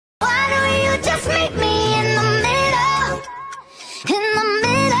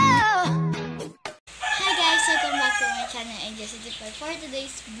For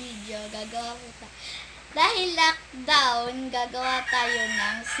today's video, gagawa ko dahil lockdown, gagawa tayo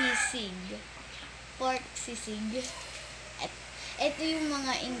ng sisig. Pork sisig. Ito yung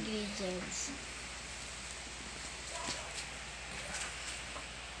mga ingredients.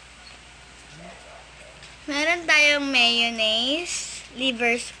 Meron tayong mayonnaise,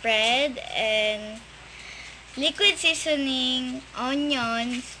 liver spread, and liquid seasoning,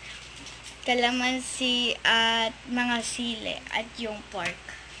 onions, kalamansi, at mga sili, at yung pork.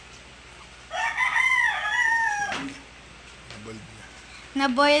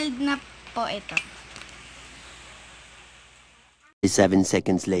 Na-boiled na po ito. 7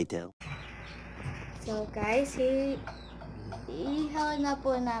 seconds later. So guys, ihaw na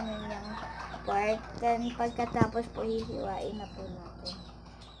po namin yung pork. Then pagkatapos po hihiwain na po natin.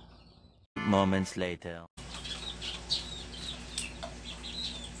 Moments later.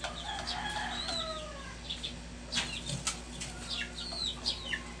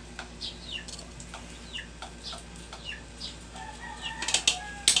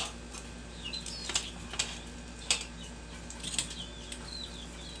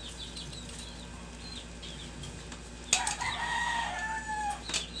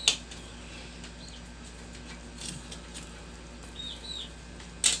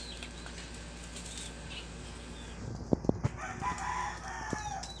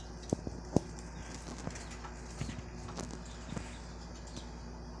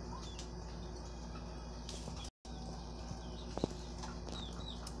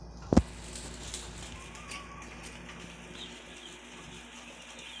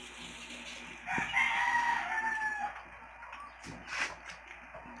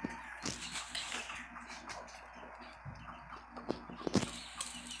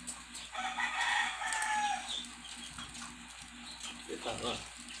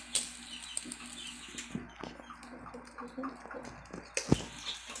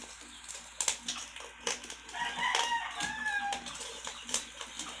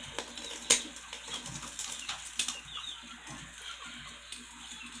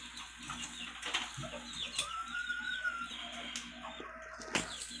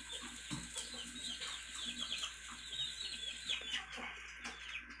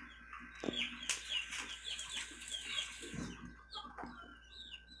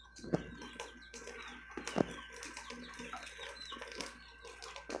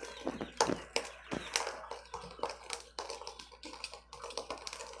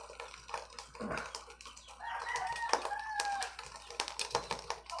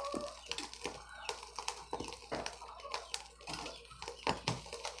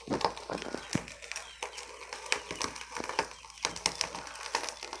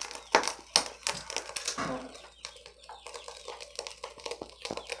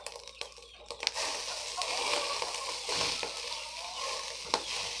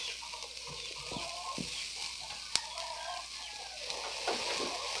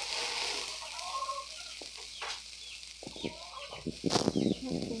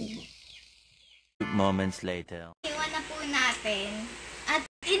 Moments later. Iwan na po natin. At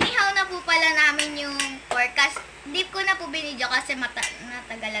inihaw na po pala namin yung pork. Hindi ko na po binidyo kasi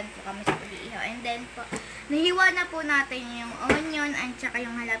natagalan po kami sa pag-iihaw. And then po, nahiwa na po natin yung onion at saka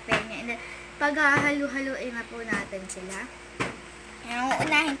yung jalapeno. And then, paghahalu-haluin na po natin sila. Yung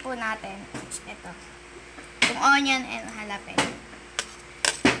unahin po natin, ito. Yung onion and jalapeno.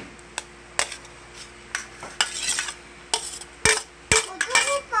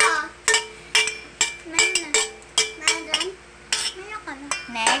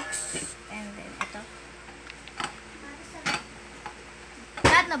 Next, and then ito.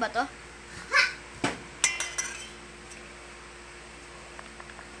 Lahat na ba to?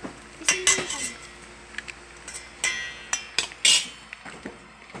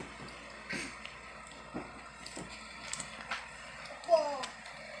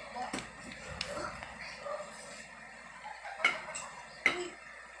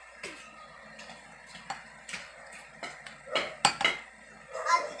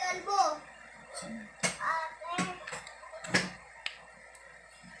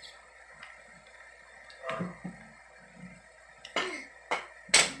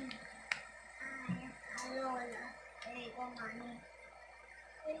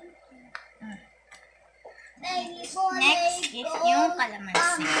 Next is yung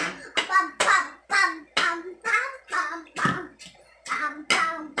kalamansi.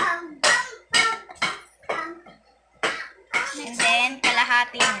 And then,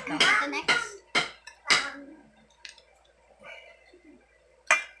 kalahati nito. Next.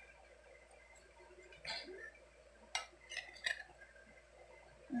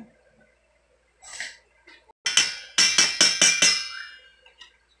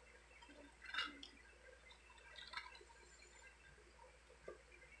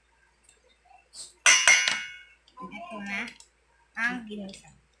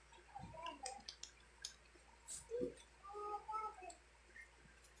 ginisa.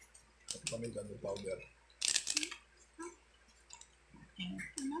 Paminta ng powder.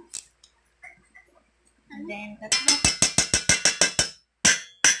 And then,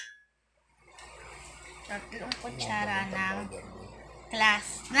 tatlong kutsara ng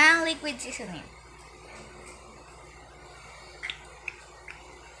liquid seasoning.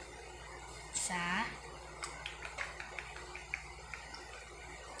 Isa,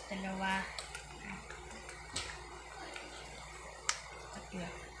 dalawa, tatlo.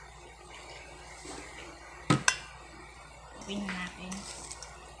 Tingnan natin.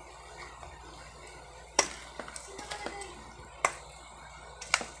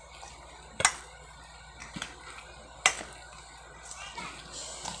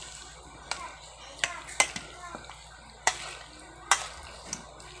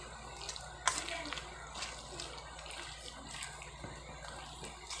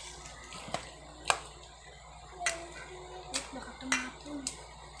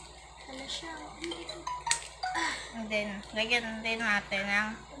 And then, lagyan din natin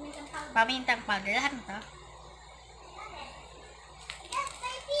ng pamintang powder. Lahat nito.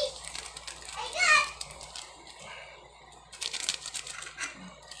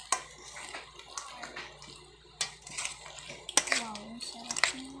 Wow, ang sarap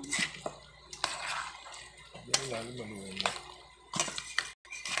naman. Hindi mo lalo maluwan mo.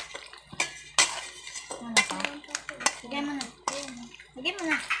 Ano pa? Lagyan mo na. Lagyan mo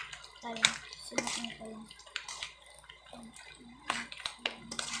na. Tayo. Sumakin ko lang.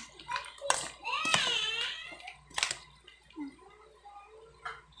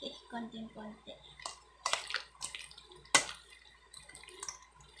 Okay, konting-konti.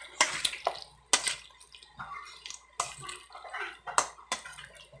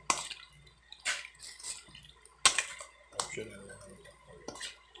 Optional na.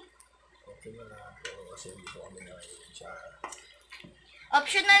 Optional na. Pero kasi dito kami nakainin sa...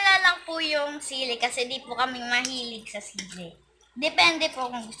 Optional na lang po yung sili kasi di po kami mahilig sa sili. Depende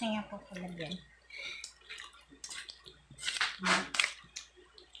po kung gusto niyo po lagyan.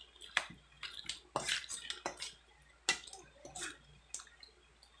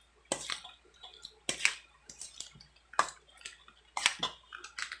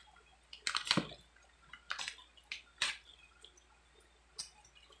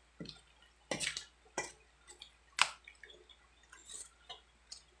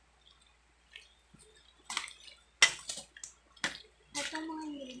 Ito mga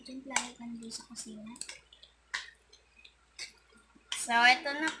ingredients lagi nandun sa kusina. So, ito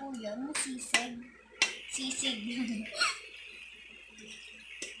na po yun. Sisig. Sisig.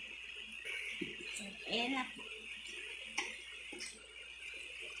 So, ayan na po.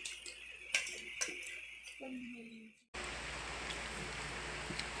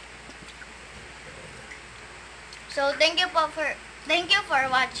 So, thank you for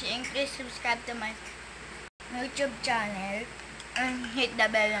watching. Please subscribe to my YouTube channel and hit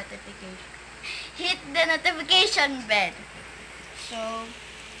the bell notification. Hit the notification bell. So,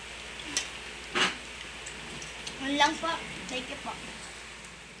 yun lang po. Thank you po.